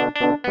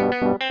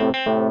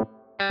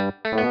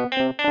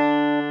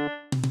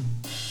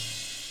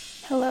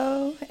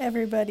Hello,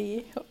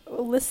 everybody,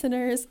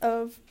 listeners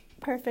of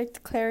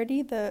Perfect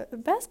Clarity, the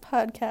best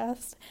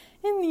podcast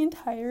in the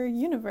entire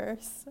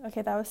universe.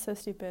 Okay, that was so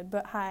stupid,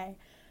 but hi.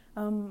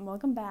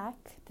 Welcome back.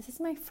 This is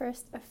my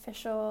first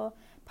official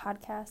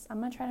podcast. I'm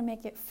going to try to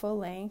make it full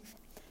length.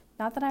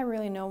 Not that I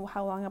really know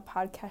how long a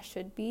podcast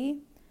should be.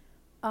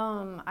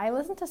 I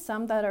listen to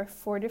some that are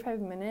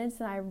 45 minutes,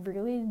 and I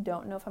really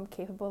don't know if I'm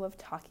capable of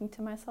talking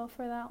to myself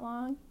for that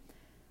long.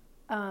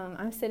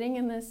 I'm sitting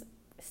in this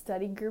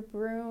study group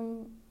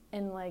room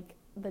in like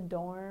the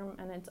dorm,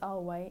 and it's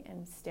all white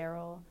and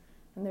sterile,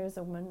 and there's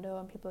a window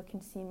and people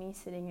can see me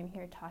sitting in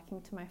here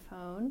talking to my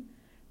phone.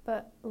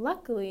 But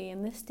luckily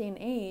in this day and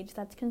age,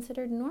 that's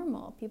considered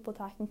normal, people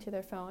talking to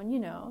their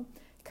phone,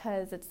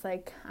 because it's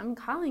like I'm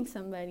calling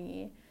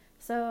somebody.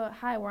 So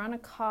hi, we're on a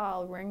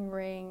call, ring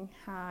ring,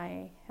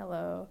 hi,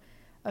 hello.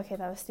 Okay,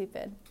 that was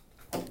stupid.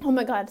 Oh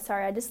my god,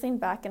 sorry, I just leaned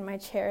back in my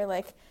chair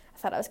like I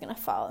thought I was gonna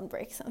fall and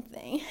break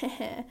something.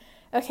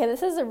 Okay,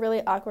 this is a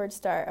really awkward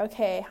start.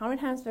 Okay, how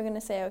many times am I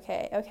gonna say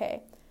okay?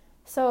 Okay.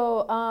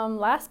 So,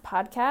 last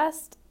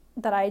podcast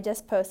that I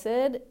just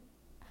posted,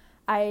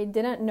 I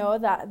didn't know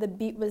that the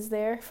beat was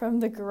there from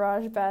the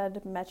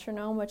GarageBand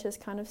metronome, which is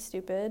kind of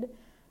stupid.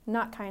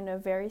 Not kind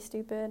of, very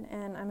stupid,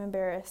 and I'm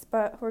embarrassed.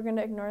 But we're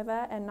gonna ignore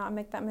that and not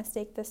make that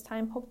mistake this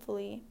time,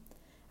 hopefully.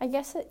 I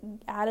guess it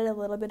added a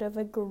little bit of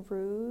a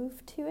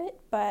groove to it,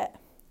 but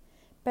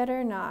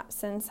better not,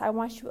 since I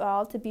want you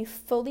all to be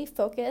fully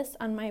focused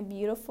on my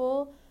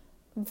beautiful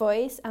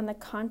voice and the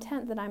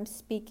content that I'm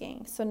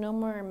speaking. So no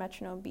more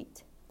metronome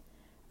beat.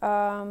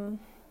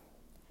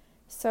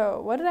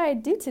 So what did I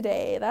do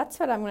today? That's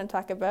what I'm going to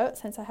talk about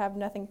since I have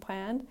nothing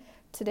planned.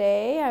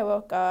 Today I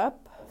woke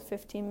up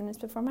 15 minutes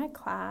before my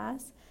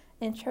class,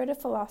 intro to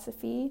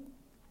philosophy.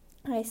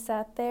 I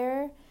sat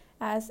there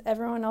as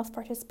everyone else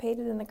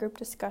participated in the group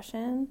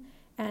discussion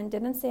and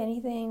didn't say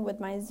anything with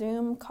my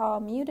Zoom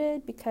call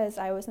muted because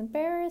I was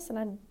embarrassed and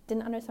I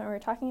didn't understand what we were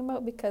talking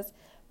about because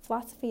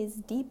philosophy is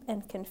deep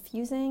and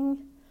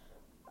confusing.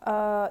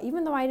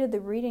 Even though I did the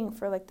reading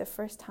for like the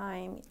first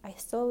time, I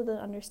still didn't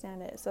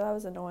understand it, so that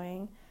was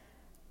annoying.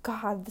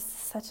 God, this is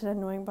such an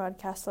annoying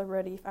podcast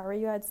already. If I were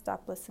you, I'd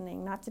stop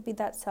listening. Not to be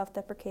that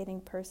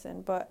self-deprecating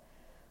person, but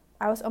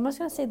I was almost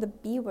going to say the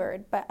B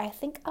word, but I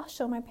think I'll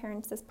show my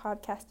parents this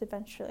podcast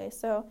eventually.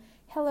 So,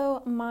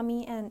 hello,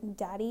 mommy and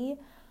daddy.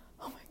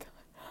 Oh my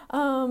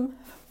god.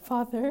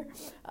 Father.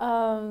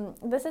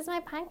 This is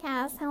my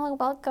podcast. Hello,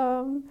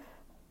 welcome.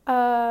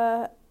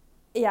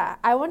 Yeah,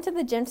 I went to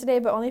the gym today,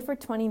 but only for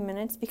 20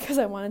 minutes because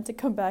I wanted to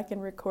come back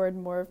and record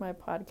more of my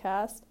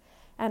podcast.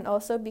 And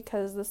also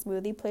because the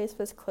smoothie place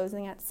was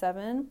closing at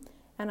 7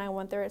 and I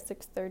went there at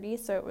 6:30,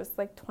 so it was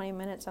like 20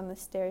 minutes on the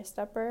stair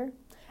stepper.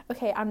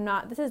 Okay,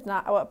 this is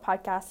not what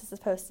podcast is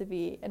supposed to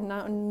be, and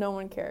no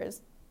one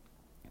cares.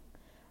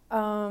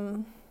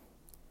 Okay,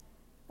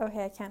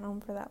 I can't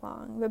home for that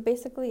long. But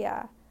basically,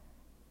 yeah.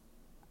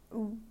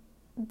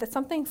 That's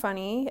something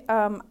funny.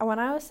 When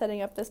I was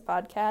setting up this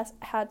podcast,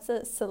 I had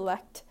to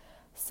select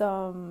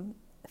some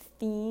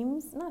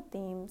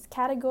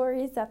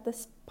categories that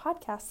this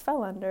podcast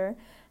fell under.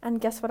 And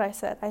guess what I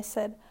said? I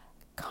said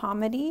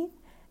comedy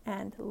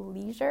and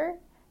leisure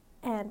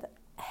and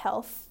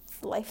health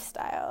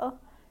lifestyle.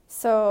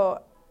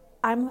 So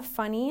I'm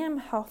funny, I'm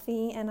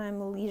healthy, and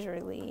I'm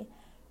leisurely.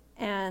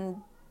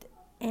 And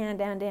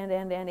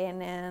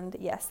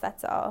yes,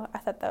 that's all. I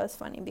thought that was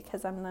funny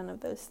because I'm none of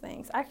those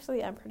things.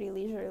 Actually, I'm pretty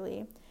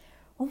leisurely.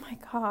 Oh my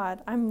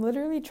god, I'm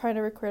literally trying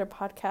to record a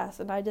podcast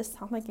and I just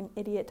sound like an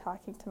idiot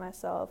talking to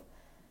myself.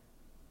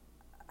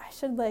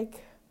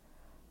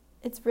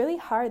 It's really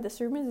hard. This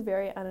room is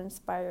very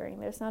uninspiring.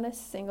 There's not a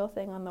single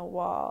thing on the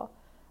wall.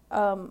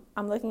 I'm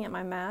looking at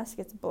my mask,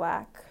 it's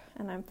black,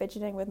 and I'm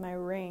fidgeting with my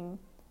ring.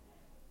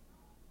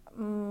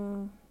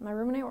 My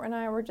roommate and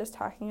I were just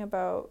talking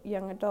about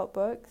young adult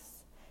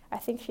books. I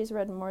think she's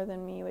read more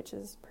than me, which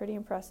is pretty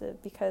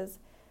impressive because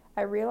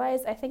I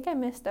realized I think I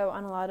missed out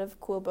on a lot of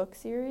cool book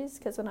series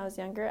because when I was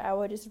younger, I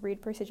would just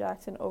read Percy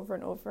Jackson over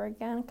and over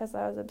again because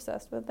I was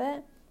obsessed with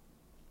it.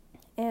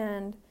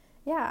 And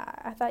yeah,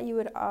 I thought you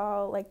would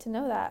all like to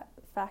know that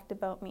fact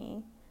about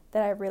me,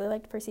 that I really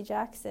liked Percy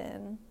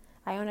Jackson.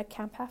 I own a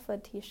Camp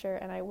Half-Blood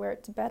t-shirt and I wear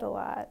it to bed a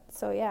lot.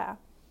 So yeah.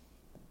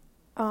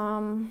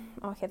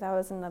 Okay, that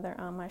was another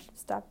I should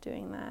stop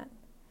doing that.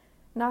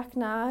 Knock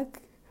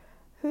knock.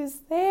 Who's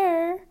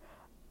there?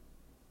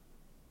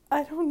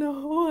 I don't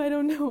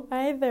know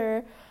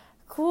either.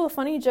 Cool,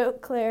 funny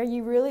joke, Claire.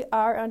 You really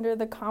are under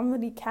the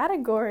comedy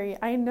category.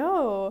 I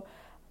know.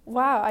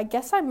 Wow, I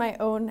guess I'm my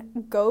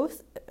own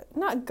ghost.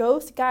 Not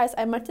ghost, guys.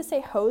 I meant to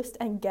say host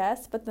and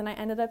guest, but then I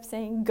ended up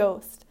saying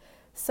ghost.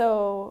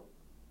 So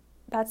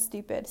that's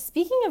stupid.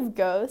 Speaking of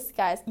ghosts,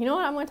 guys, you know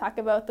what I'm going to talk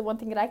about? The one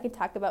thing that I could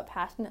talk about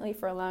passionately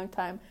for a long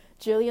time.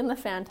 Julie and the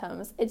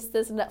Phantoms. It's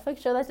this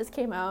Netflix show that just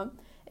came out.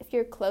 If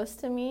you're close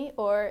to me,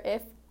 or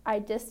if I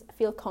just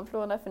feel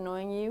comfortable enough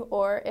annoying you,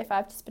 or if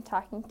I've just been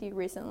talking to you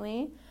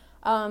recently,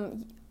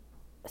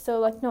 So,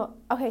 like, no,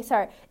 okay,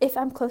 sorry. If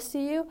I'm close to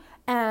you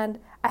and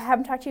I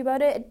haven't talked to you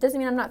about it, it doesn't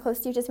mean I'm not close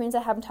to you. It just means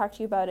I haven't talked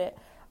to you about it.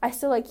 I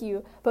still like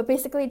you. But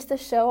basically, it's the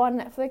show on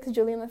Netflix,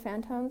 Julie and the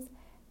Phantoms,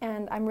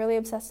 and I'm really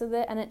obsessed with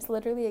it. And it's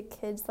literally a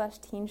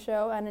kid/teen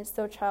show, and it's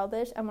so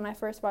childish. And when I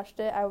first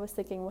watched it, I was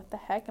thinking, what the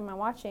heck am I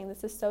watching?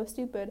 This is so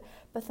stupid.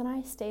 But then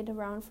I stayed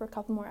around for a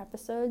couple more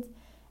episodes,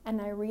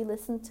 and I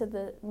re-listened to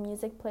the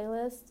music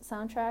playlist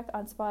soundtrack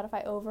on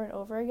Spotify over and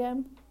over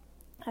again,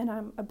 and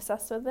I'm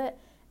obsessed with it.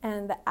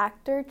 And the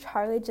actor,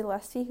 Charlie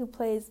Gillespie, who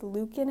plays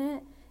Luke in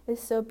it, is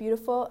so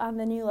beautiful. I'm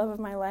the new love of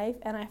my life,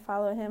 and I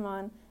follow him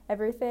on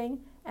everything.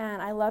 And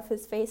I love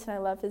his face, and I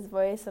love his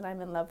voice, and I'm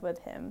in love with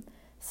him.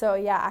 So,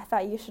 yeah, I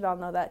thought you should all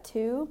know that,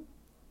 too.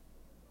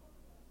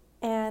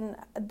 And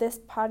this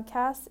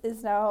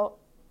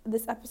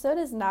episode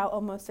is now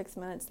almost 6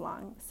 minutes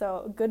long.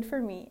 So, good for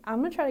me. I'm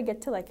going to try to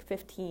get to,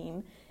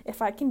 15.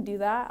 If I can do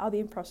that, I'll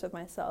be impressed with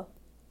myself.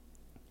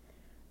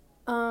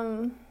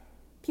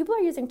 People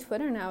are using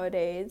Twitter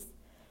nowadays.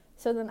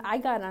 So then I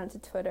got onto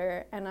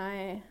Twitter and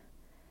I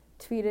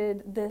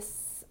tweeted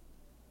this.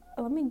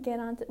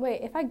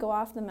 If I go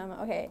off the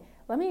memo. Okay,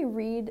 let me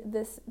read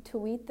this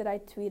tweet that I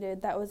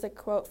tweeted. That was a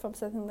quote from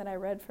something that I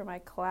read for my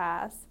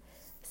class.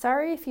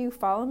 Sorry if you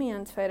follow me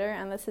on Twitter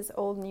and this is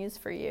old news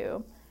for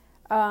you.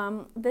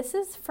 This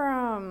is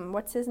from,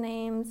 This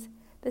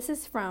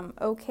is from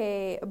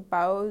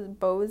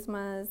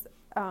Bosma's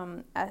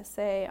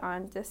essay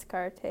on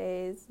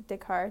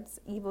Descartes'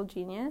 evil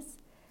genius.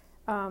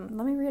 Let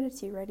me read it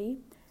to you. Ready?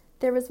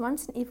 There was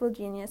once an evil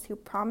genius who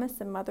promised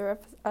the mother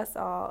of us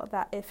all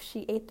that if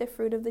she ate the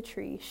fruit of the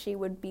tree, she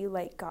would be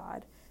like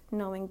God,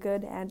 knowing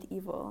good and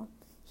evil.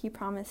 He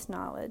promised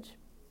knowledge.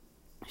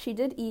 She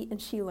did eat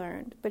and she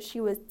learned, but she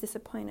was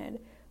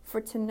disappointed, for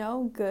to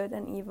know good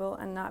and evil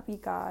and not be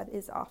God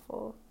is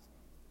awful.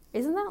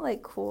 Isn't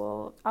that,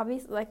 cool?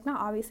 Obviously, not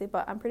obviously,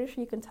 but I'm pretty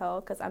sure you can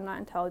tell because I'm not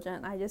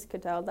intelligent. I just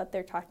could tell that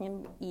they're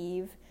talking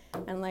Eve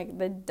and,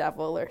 the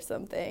devil or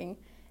something.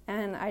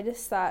 And I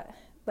just thought,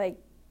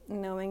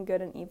 knowing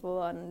good and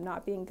evil and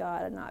not being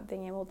God and not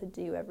being able to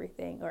do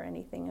everything or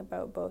anything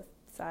about both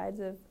sides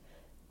of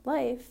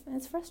life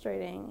is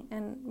frustrating.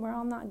 And we're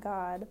all not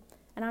God.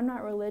 And I'm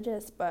not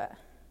religious, but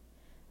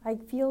I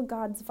feel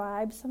God's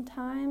vibe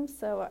sometimes.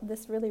 So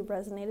this really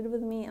resonated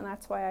with me, and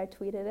that's why I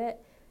tweeted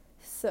it.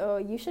 So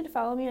you should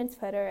follow me on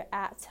Twitter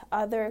at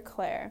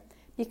 @OtherClaire,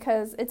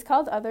 because it's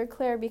called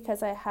OtherClaire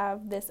because I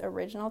have this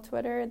original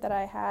Twitter that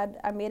I had.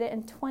 I made it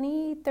in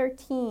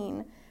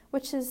 2013,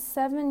 which is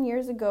 7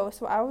 years ago.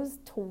 So I was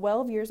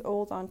 12 years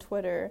old on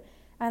Twitter,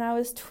 and I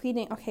was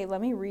tweeting. Okay,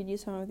 let me read you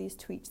some of these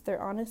tweets.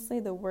 They're honestly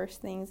the worst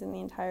things in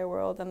the entire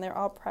world, and they're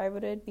all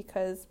privated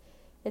because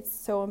it's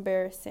so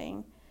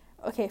embarrassing.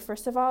 Okay,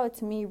 first of all,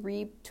 it's me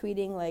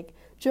retweeting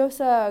Joe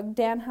Sugg,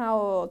 Dan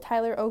Howell,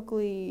 Tyler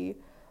Oakley,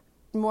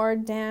 more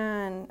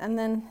Dan, and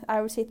then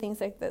I would say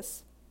things like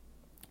this.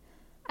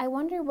 I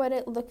wonder what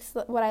I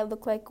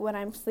look like when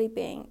I'm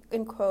sleeping,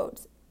 in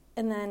quotes,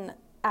 and then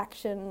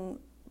action,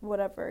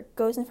 whatever,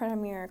 goes in front of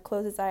a mirror,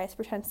 closes eyes,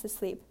 pretends to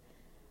sleep.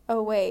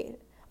 Oh, wait.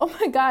 Oh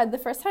my God, the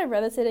first time I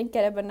read this, I didn't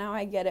get it, but now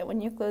I get it.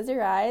 When you close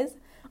your eyes,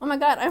 oh my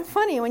God, I'm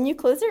funny. When you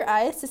close your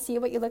eyes to see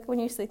what you look like when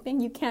you're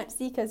sleeping, you can't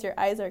see because your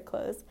eyes are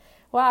closed.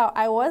 Wow,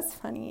 I was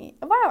funny.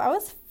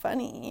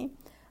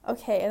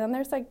 Okay, and then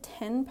there's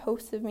 10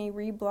 posts of me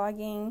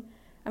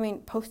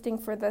posting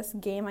for this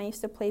game I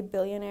used to play,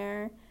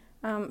 Billionaire.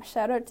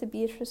 Shout out to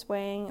Beatrice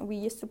Wang. We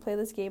used to play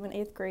this game in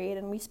 8th grade,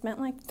 and we spent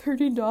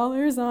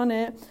 $30 on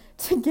it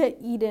to get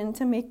Eden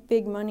to make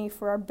big money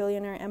for our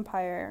billionaire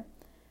empire.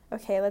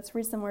 Okay, let's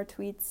read some more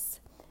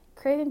tweets.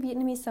 Craving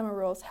Vietnamese summer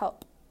rolls,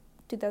 help.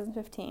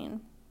 2015.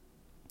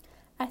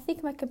 I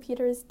think my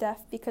computer is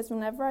deaf because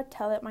whenever I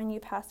tell it my new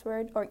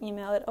password or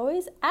email, it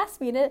always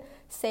asks me to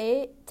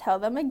tell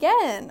them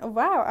again.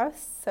 Wow, I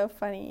was so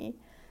funny.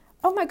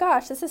 Oh my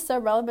gosh, this is so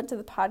relevant to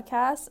the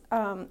podcast.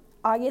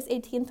 August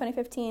 18,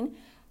 2015,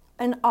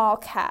 in all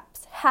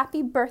caps.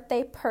 Happy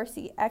birthday,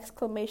 Percy! !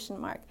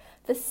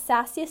 The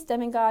sassiest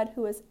demigod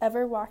who has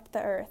ever walked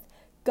the earth.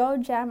 Go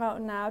jam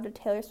out now to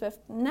Taylor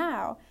Swift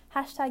now.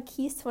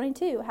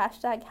 #Keys22.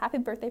 #Happy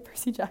birthday,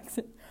 Percy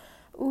Jackson.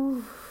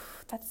 Ooh,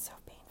 that's so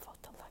painful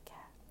to look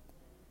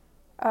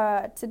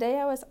at. Today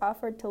I was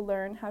offered to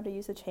learn how to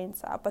use a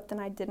chainsaw, but then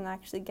I didn't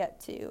actually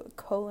get to,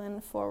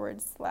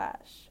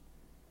 /.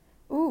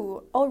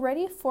 Ooh,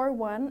 already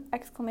 4-1, !,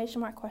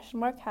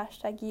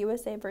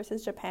 #USA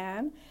versus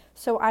Japan.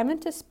 So I'm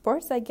into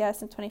sports, I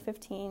guess, in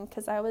 2015,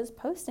 because I was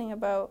posting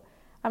about,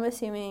 I'm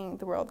assuming,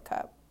 the World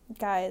Cup.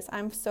 Guys,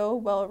 I'm so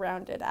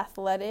well-rounded,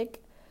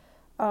 athletic,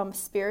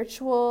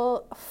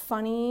 spiritual,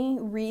 funny,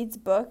 reads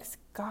books.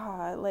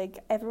 God,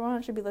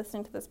 everyone should be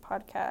listening to this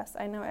podcast.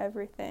 I know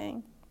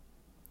everything.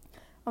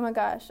 Oh my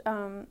gosh,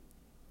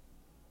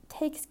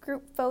 takes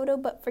group photo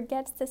but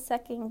forgets the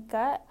second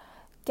gut.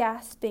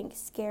 Gasping,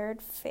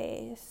 scared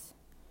face.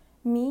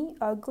 Me,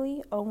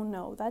 ugly? Oh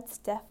no, that's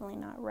definitely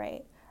not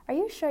right. Are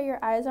you sure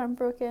your eyes aren't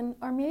broken?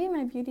 Or maybe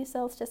my beauty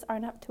cells just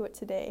aren't up to it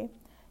today.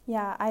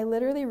 Yeah, I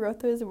literally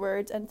wrote those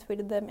words and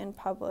tweeted them in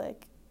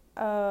public.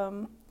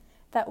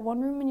 That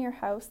one room in your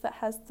house that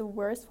has the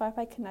worst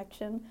Wi-Fi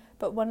connection,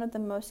 but one of the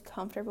most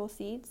comfortable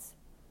seats?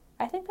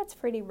 I think that's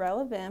pretty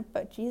relevant,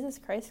 but Jesus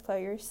Christ, Claire,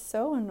 you're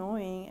so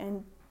annoying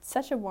and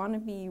such a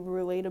wannabe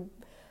relatable.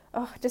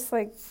 Oh, just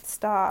like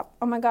stop.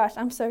 Oh my gosh,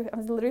 I was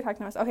literally talking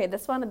to myself. Okay,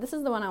 this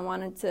is the one I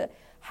wanted to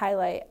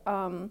highlight.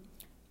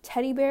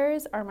 Teddy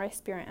bears are my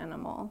spirit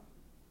animal.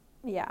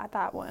 Yeah,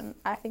 that one.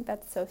 I think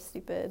that's so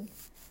stupid.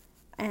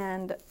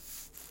 And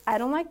I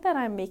don't like that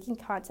I'm making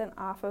content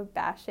off of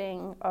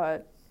bashing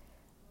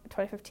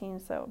 2015,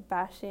 so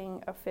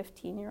bashing a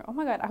 15-year-old. Oh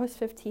my god, I was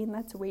 15.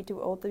 That's way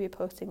too old to be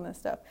posting this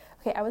stuff.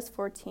 Okay, I was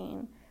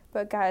 14.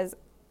 But guys,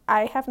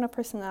 I have no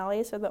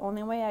personality, so the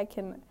only way I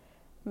can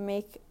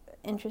make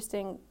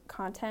interesting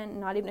content,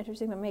 not even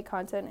interesting, but make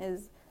content,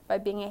 is by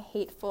being a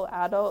hateful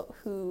adult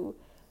who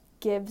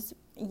gives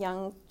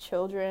young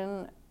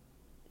children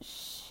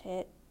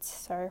shit.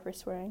 Sorry for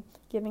swearing.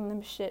 Giving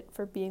them shit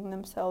for being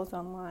themselves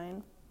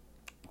online.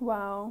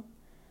 Wow.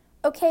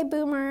 Okay,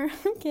 boomer.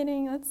 I'm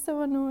kidding. That's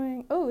so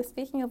annoying. Oh,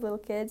 speaking of little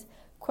kids,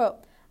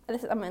 quote,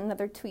 this is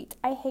another tweet.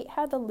 I hate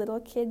how the little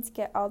kids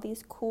get all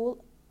these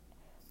cool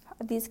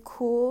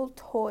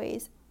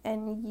toys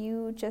and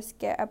you just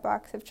get a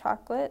box of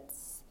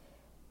chocolates.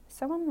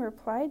 Someone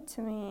replied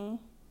to me.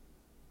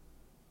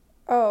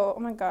 Oh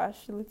my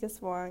gosh,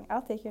 Lucas Wong.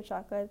 I'll take your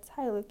chocolates.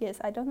 Hi, Lucas.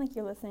 I don't think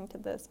you're listening to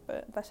this,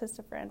 but that's just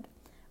a friend.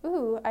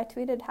 Ooh, I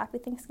tweeted Happy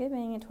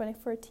Thanksgiving in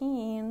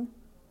 2014.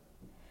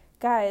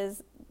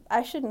 Guys,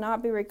 I should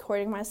not be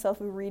recording myself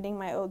reading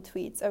my old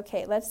tweets.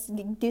 Okay, let's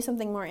do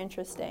something more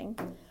interesting.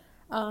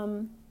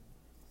 Holy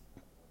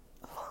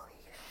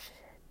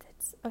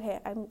shit. Okay,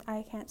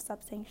 I can't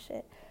stop saying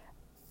shit.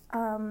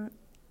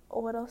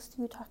 What else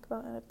do you talk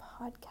about in a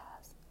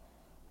podcast?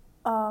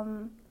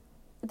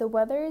 The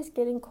weather is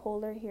getting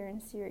colder here in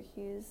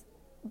Syracuse,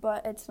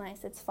 but it's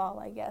nice. It's fall,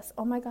 I guess.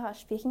 Oh my gosh,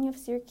 speaking of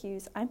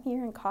Syracuse, I'm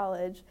here in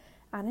college,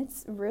 and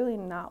it's really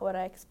not what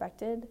I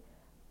expected.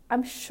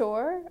 I'm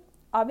sure,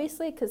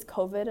 obviously, because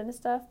COVID and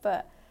stuff,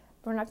 but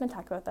we're not going to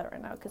talk about that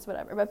right now, because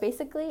whatever. But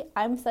basically,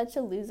 I'm such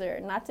a loser.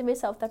 Not to be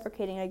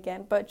self-deprecating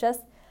again, but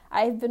just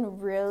I've been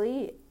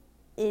really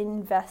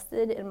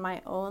invested in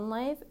my own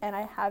life, and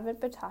I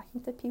haven't been talking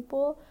to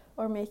people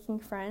or making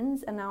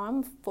friends, and now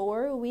I'm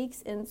 4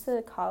 weeks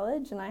into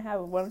college, and I have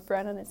one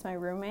friend, and it's my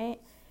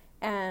roommate,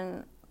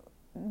 and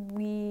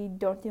we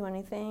don't do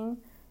anything,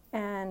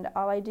 and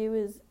all I do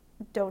is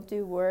don't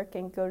do work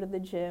and go to the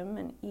gym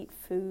and eat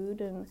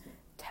food and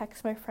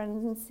text my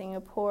friends in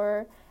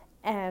Singapore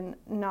and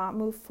not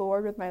move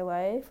forward with my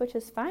life, which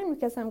is fine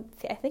because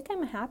I think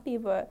I'm happy,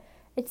 but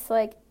it's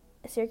like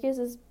Syracuse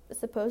is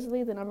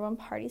supposedly the #1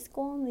 party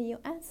school in the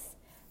U.S.,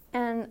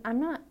 and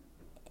I'm not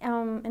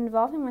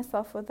involving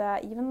myself with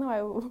that, even though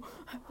I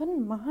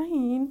wouldn't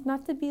mind,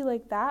 not to be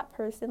like that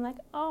person, like,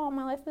 oh,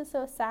 my life is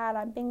so sad,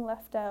 I'm being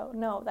left out.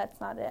 No,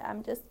 that's not it.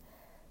 I'm just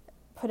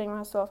putting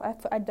myself,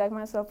 I dug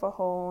myself a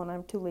hole, and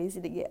I'm too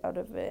lazy to get out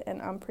of it,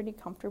 and I'm pretty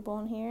comfortable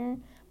in here,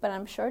 but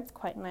I'm sure it's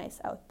quite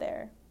nice out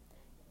there,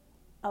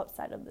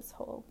 outside of this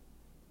hole.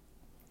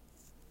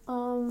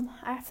 I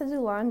have to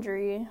do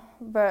laundry,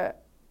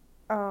 but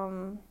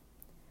I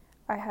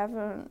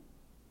haven't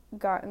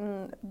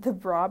gotten the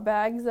bra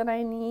bags that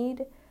I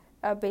need.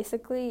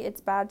 Basically, it's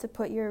bad to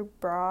put your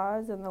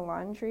bras in the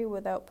laundry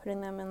without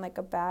putting them in like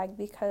a bag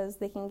because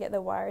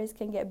the wires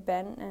can get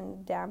bent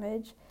and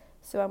damaged.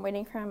 So I'm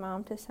waiting for my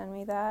mom to send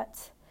me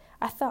that.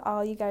 I thought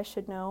all you guys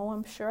should know.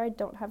 I'm sure I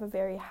don't have a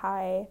very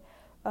high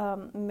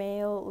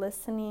male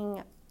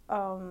listening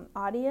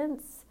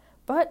audience,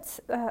 but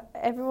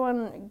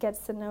everyone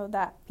gets to know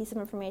that piece of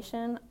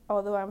information,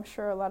 although I'm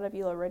sure a lot of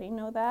you already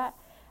know that.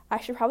 I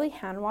should probably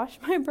hand wash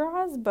my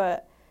bras,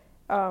 but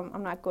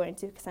I'm not going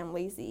to because I'm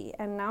lazy.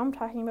 And now I'm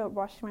talking about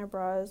washing my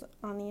bras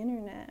on the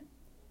internet.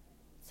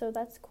 So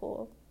that's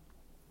cool.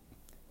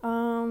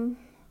 Oh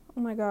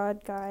my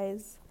god,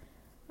 guys.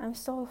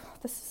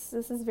 This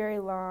is very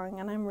long,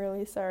 and I'm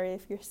really sorry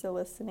if you're still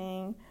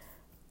listening.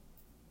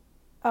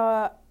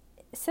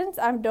 Since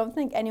I don't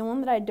think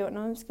anyone that I don't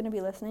know is going to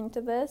be listening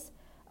to this,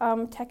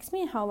 text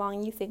me how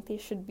long you think they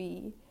should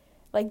be.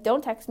 Like,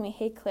 don't text me,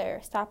 hey,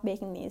 Claire, stop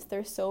making these.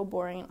 They're so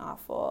boring and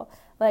awful.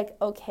 Like,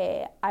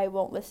 okay, I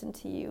won't listen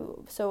to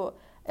you. So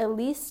at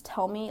least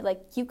tell me,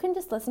 like, you can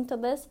just listen to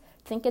this,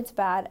 think it's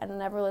bad, and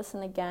never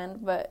listen again.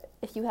 But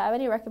if you have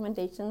any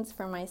recommendations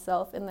for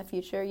myself in the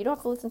future, you don't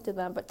have to listen to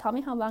them, but tell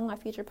me how long my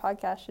future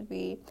podcast should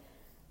be.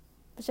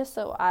 It's just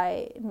so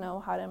I know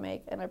how to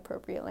make an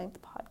appropriate length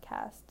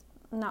podcast.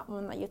 Not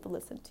one that you have to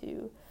listen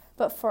to,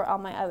 but for all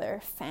my other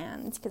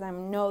fans, because I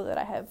know that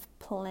I have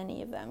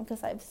plenty of them,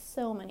 because I have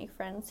so many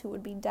friends who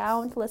would be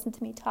down to listen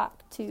to me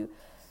talk to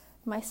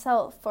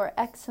myself for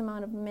X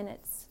amount of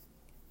minutes.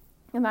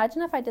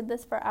 Imagine if I did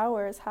this for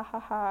hours, ha ha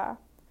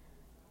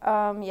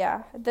ha.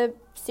 Yeah, the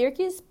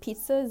Syracuse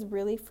pizza is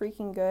really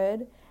freaking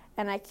good,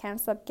 and I can't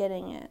stop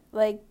getting it.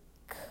 Like,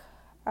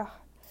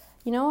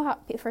 you know how,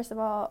 first of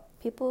all,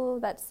 people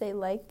that say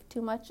like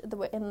too much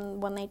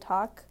when they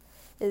talk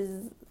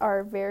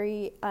are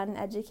very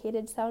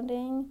uneducated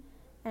sounding,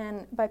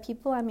 And by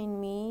people, I mean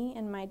me,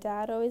 and my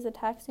dad always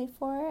attacks me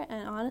for it,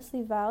 and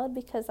honestly valid,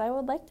 because I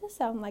would like to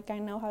sound like I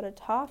know how to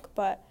talk,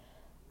 but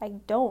I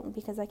don't,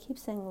 because I keep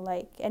saying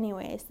like.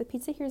 Anyways, the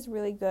pizza here is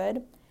really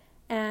good,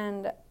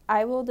 and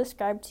I will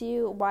describe to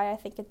you why I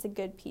think it's a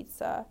good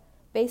pizza.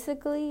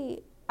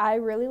 Basically, I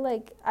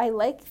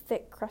like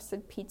thick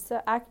crusted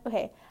pizza.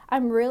 Okay,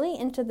 I'm really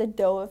into the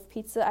dough of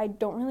pizza. I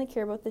don't really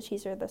care about the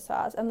cheese or the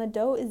sauce, and the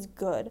dough is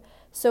good.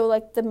 So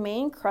like the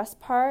main crust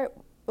part,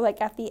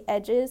 like at the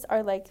edges,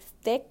 are like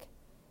thick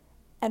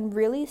and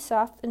really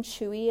soft and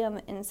chewy on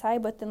the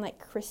inside, but then like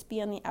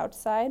crispy on the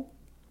outside.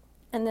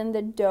 And then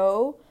the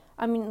dough,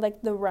 I mean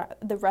like the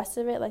rest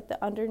of it, like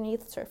the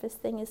underneath surface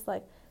thing, is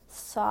like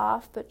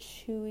soft but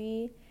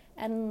chewy.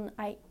 And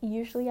I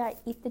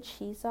eat the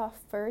cheese off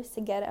first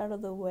to get it out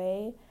of the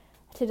way.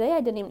 Today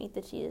I didn't even eat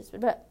the cheese,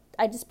 but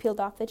I just peeled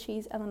off the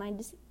cheese, and then I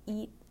just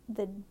eat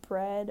the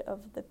bread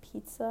of the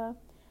pizza,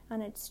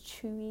 and it's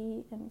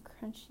chewy and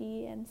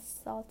crunchy and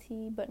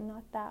salty, but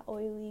not that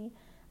oily,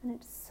 and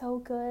it's so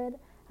good,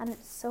 and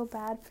it's so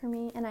bad for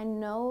me. And I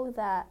know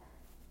that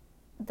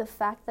the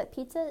fact that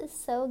pizza is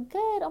so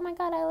good, oh my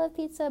god, I love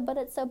pizza, but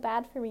it's so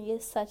bad for me,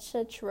 is such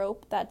a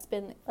trope that's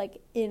been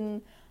like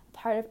in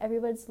part of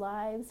everybody's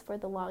lives for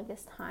the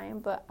longest time.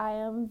 But I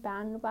am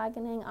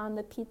bandwagoning on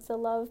the pizza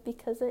love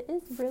because it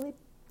is really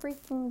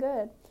freaking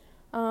good.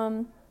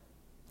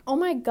 Oh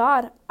my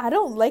god, I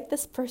don't like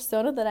this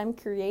persona that I'm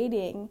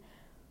creating.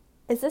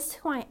 Is this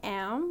who I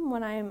am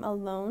when I'm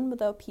alone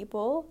without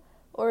people?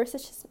 Or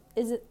is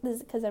it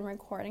because I'm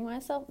recording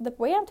myself? The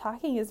way I'm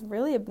talking is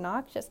really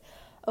obnoxious.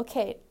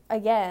 Okay,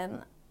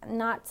 again,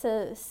 not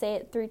to say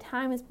it 3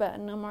 times, but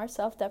no more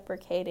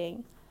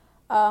self-deprecating.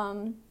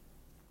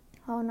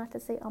 Not to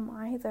say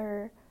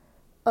either.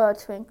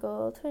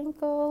 Twinkle,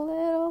 twinkle,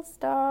 little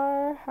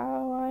star,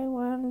 how I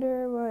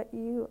wonder what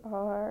you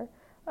are.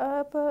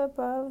 Up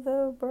above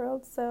the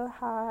world so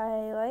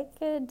high, like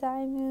a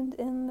diamond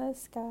in the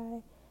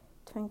sky.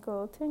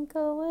 Twinkle,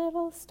 twinkle,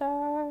 little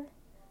star,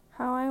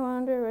 how I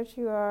wonder what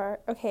you are.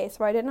 Okay,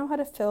 so I didn't know how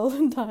to fill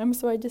in time,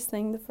 so I just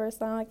sang the first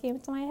song that came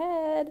to my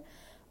head.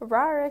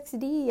 Rar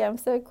XD, I'm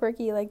so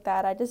quirky like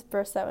that. I just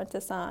burst out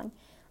into song.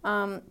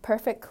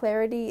 Perfect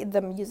Clarity,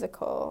 the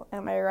musical.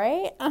 Am I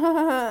right?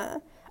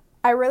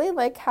 I really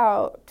like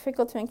how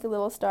Twinkle Twinkle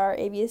Little Star,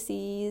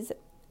 ABCs,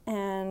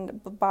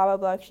 and Baba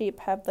Black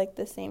Sheep have like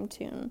the same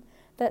tune.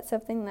 That's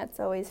something that's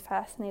always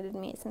fascinated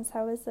me since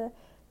I was a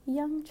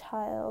young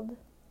child.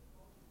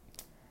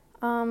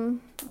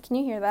 Can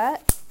you hear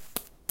that?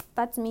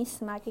 That's me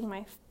smacking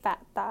my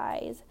fat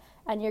thighs.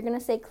 And you're going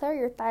to say, Claire,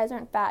 your thighs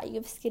aren't fat. You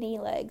have skinny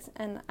legs.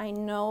 And I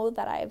know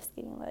that I have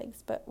skinny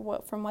legs, but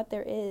from what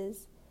there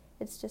is,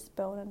 it's just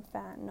bone and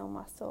fat, no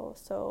muscle.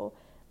 So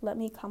let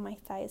me call my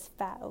thighs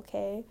fat,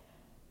 okay?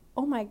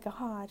 Oh my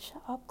god,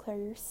 shut up, Claire.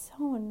 You're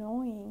so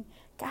annoying.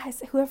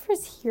 Guys,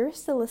 whoever's here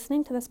still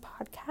listening to this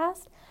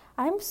podcast,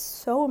 I'm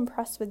so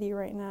impressed with you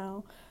right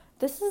now.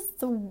 This is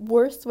the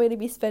worst way to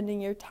be spending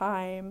your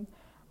time.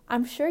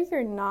 I'm sure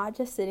you're not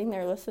just sitting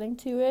there listening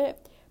to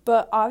it,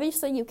 but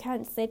obviously you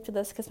can't sleep to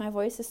this because my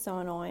voice is so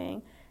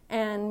annoying.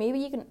 And maybe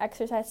you can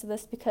exercise to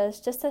this because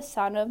just the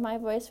sound of my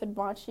voice would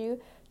want you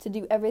to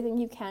do everything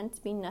you can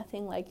to be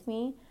nothing like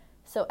me.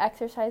 So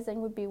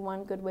exercising would be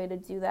one good way to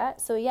do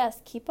that. So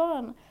yes, keep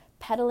on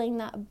pedaling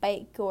that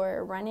bike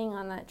or running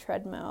on that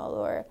treadmill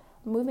or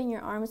moving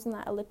your arms in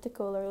that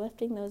elliptical or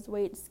lifting those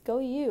weights. Go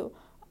you.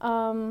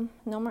 No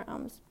more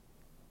ums.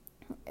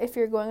 If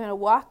you're going on a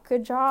walk,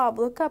 good job.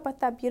 Look up at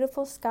that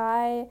beautiful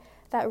sky,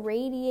 that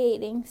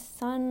radiating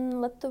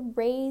sun. Let the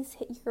rays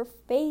hit your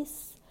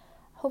face.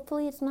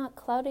 Hopefully it's not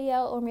cloudy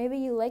out, or maybe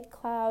you like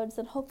clouds,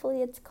 and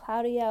hopefully it's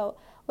cloudy out.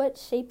 What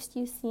shapes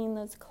do you see in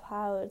those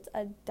clouds?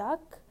 A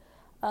duck?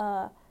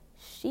 A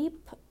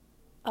sheep?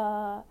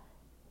 A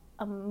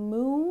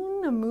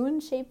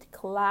moon-shaped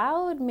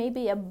cloud?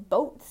 Maybe a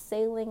boat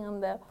sailing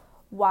on the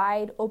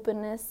wide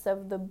openness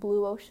of the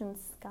blue ocean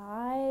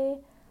sky?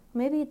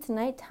 Maybe it's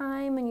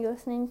nighttime and you're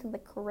listening to the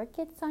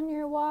crickets on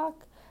your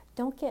walk.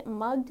 Don't get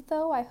mugged,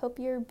 though. I hope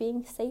you're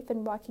being safe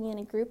and walking in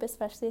a group,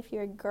 especially if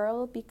you're a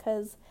girl,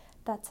 because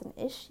that's an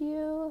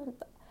issue.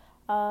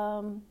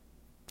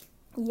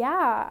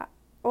 Yeah.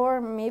 Or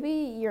maybe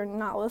you're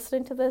not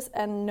listening to this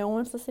and no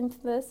one's listening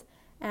to this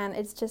and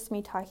it's just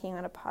me talking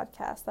on a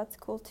podcast. That's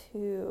cool,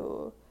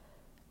 too.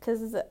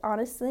 Because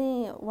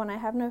honestly, when I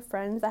have no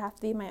friends, I have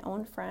to be my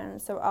own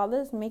friend. So I'll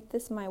just make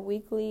this my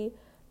weekly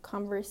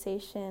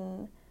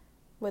conversation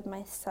with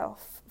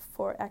myself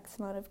for X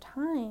amount of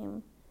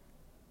time.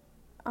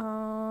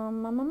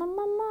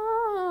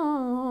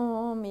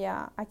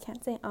 Yeah, I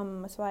can't say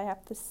so I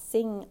have to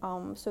sing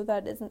so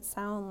that it doesn't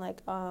sound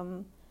like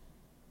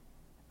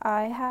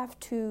I have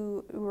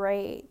to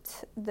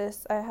write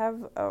this. I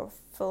have a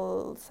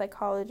full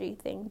psychology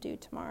thing due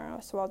tomorrow,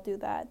 so I'll do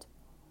that.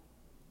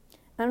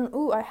 And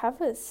I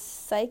have a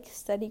psych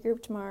study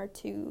group tomorrow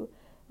too,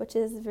 which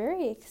is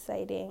very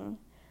exciting.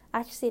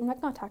 Actually, I'm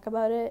not going to talk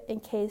about it in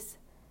case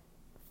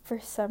for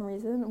some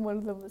reason one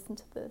of them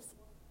listens to this.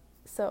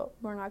 So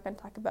we're not going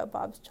to talk about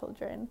Bob's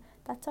children.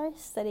 That's our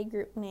study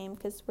group name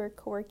because we're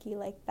quirky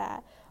like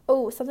that.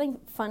 Oh, something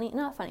funny,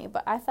 not funny,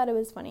 but I thought it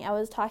was funny. I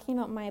was talking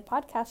about my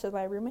podcast with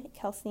my roommate,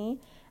 Kelsey,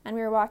 and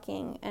we were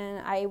walking, and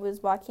I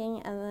was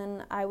walking, and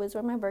then I was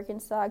wearing my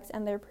Birkenstocks,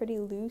 and they're pretty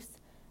loose,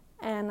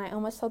 and I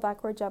almost fell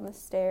backwards down the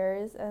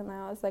stairs, and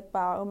I was like,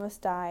 wow, I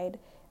almost died. It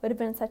would have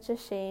been such a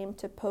shame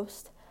to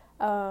post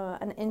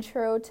an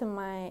intro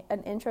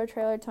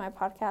trailer to my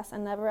podcast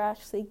and never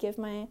actually give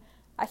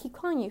I keep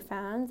calling you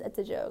fans, it's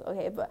a joke,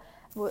 okay, but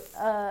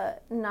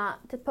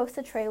not to post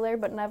a trailer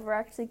but never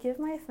actually give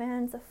my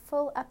fans a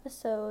full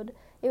episode.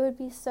 It would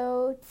be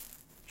so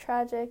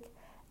tragic.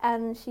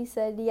 And she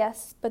said,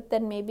 yes, but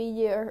then maybe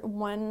your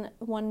 1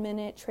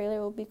 minute trailer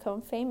will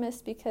become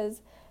famous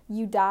because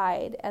you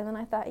died. And then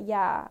I thought,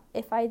 yeah,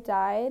 if I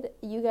died,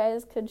 you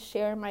guys could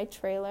share my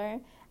trailer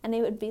and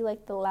it would be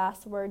like the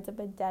last words of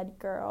a dead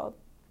girl.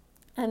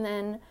 And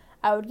then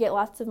I would get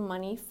lots of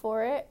money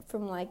for it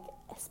from like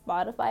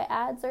Spotify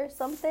ads or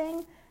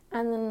something.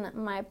 And then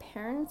my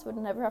parents would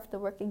never have to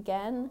work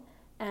again.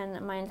 And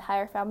my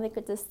entire family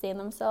could sustain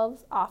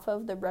themselves off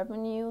of the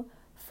revenue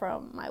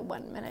from my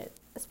 1 minute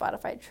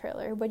Spotify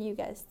trailer. What do you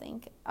guys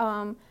think?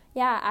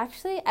 Yeah,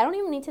 actually, I don't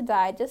even need to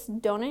die.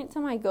 Just donate to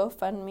my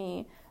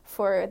GoFundMe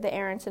for the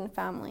Aronson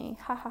family.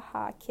 Ha ha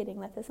ha, kidding,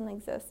 that doesn't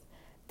exist.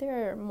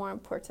 There are more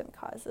important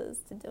causes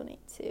to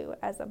donate to,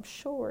 as I'm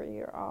sure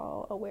you're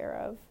all aware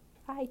of.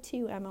 I,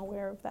 too, am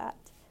aware of that.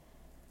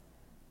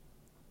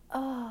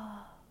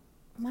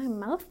 My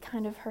mouth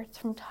kind of hurts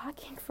from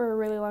talking for a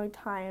really long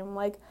time.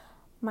 Like,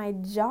 my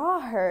jaw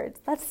hurts.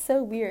 That's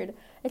so weird.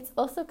 It's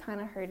also kind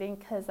of hurting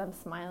because I'm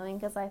smiling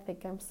because I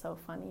think I'm so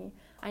funny.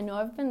 I know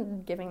I've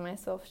been giving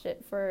myself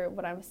shit for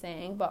what I'm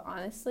saying, but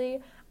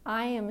honestly,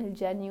 I am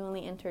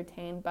genuinely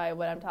entertained by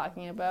what I'm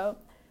talking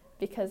about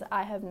because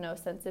I have no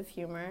sense of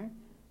humor.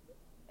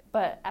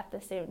 But at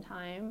the same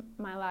time,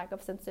 my lack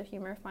of sense of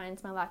humor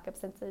finds my lack of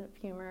sense of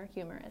humor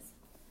humorous.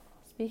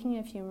 Speaking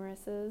of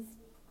humorouses,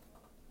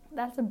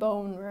 that's a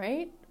bone,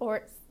 right? Or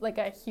it's like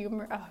a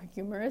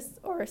humorous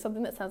or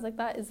something that sounds like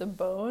that is a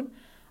bone.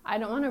 I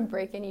don't want to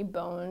break any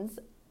bones.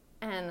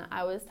 And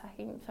I was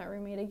talking to my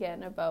roommate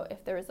again about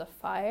if there was a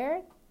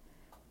fire.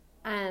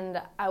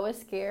 And I was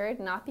scared,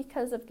 not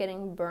because of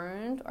getting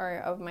burned or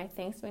of my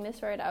things being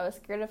destroyed. I was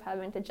scared of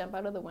having to jump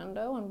out of the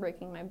window and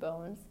breaking my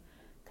bones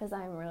because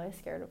I'm really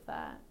scared of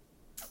that.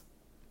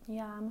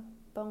 Yeah,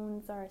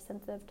 bones are a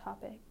sensitive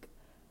topic.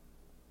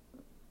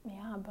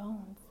 Yeah,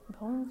 bones.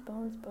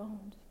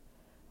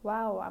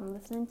 Wow, I'm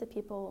listening to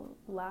people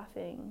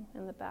laughing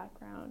in the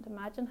background.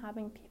 Imagine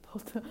having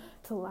people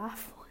to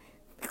laugh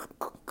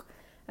with.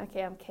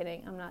 Okay, I'm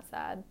kidding. I'm not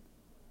sad.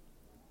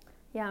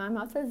 Yeah, my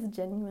mouth is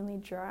genuinely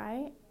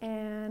dry,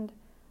 and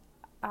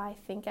I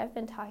think I've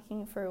been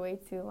talking for way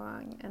too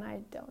long, and I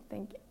don't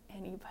think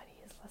anybody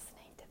is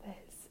listening to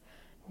this.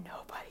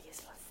 Nobody is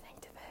listening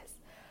to this.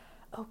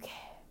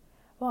 Okay,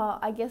 well,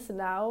 I guess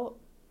now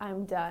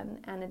I'm done,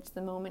 and it's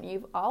the moment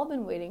you've all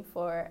been waiting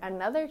for,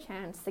 another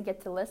chance to get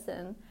to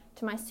listen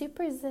to my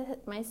super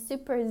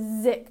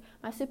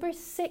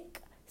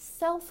sick,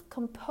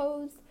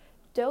 self-composed,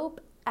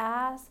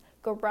 dope-ass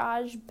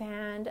garage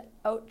band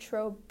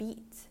outro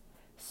beat.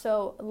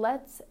 So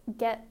let's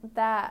get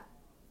that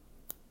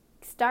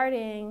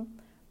starting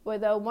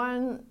with a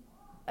 1,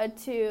 a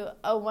 2,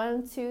 a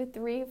 1, 2,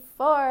 3,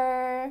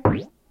 4.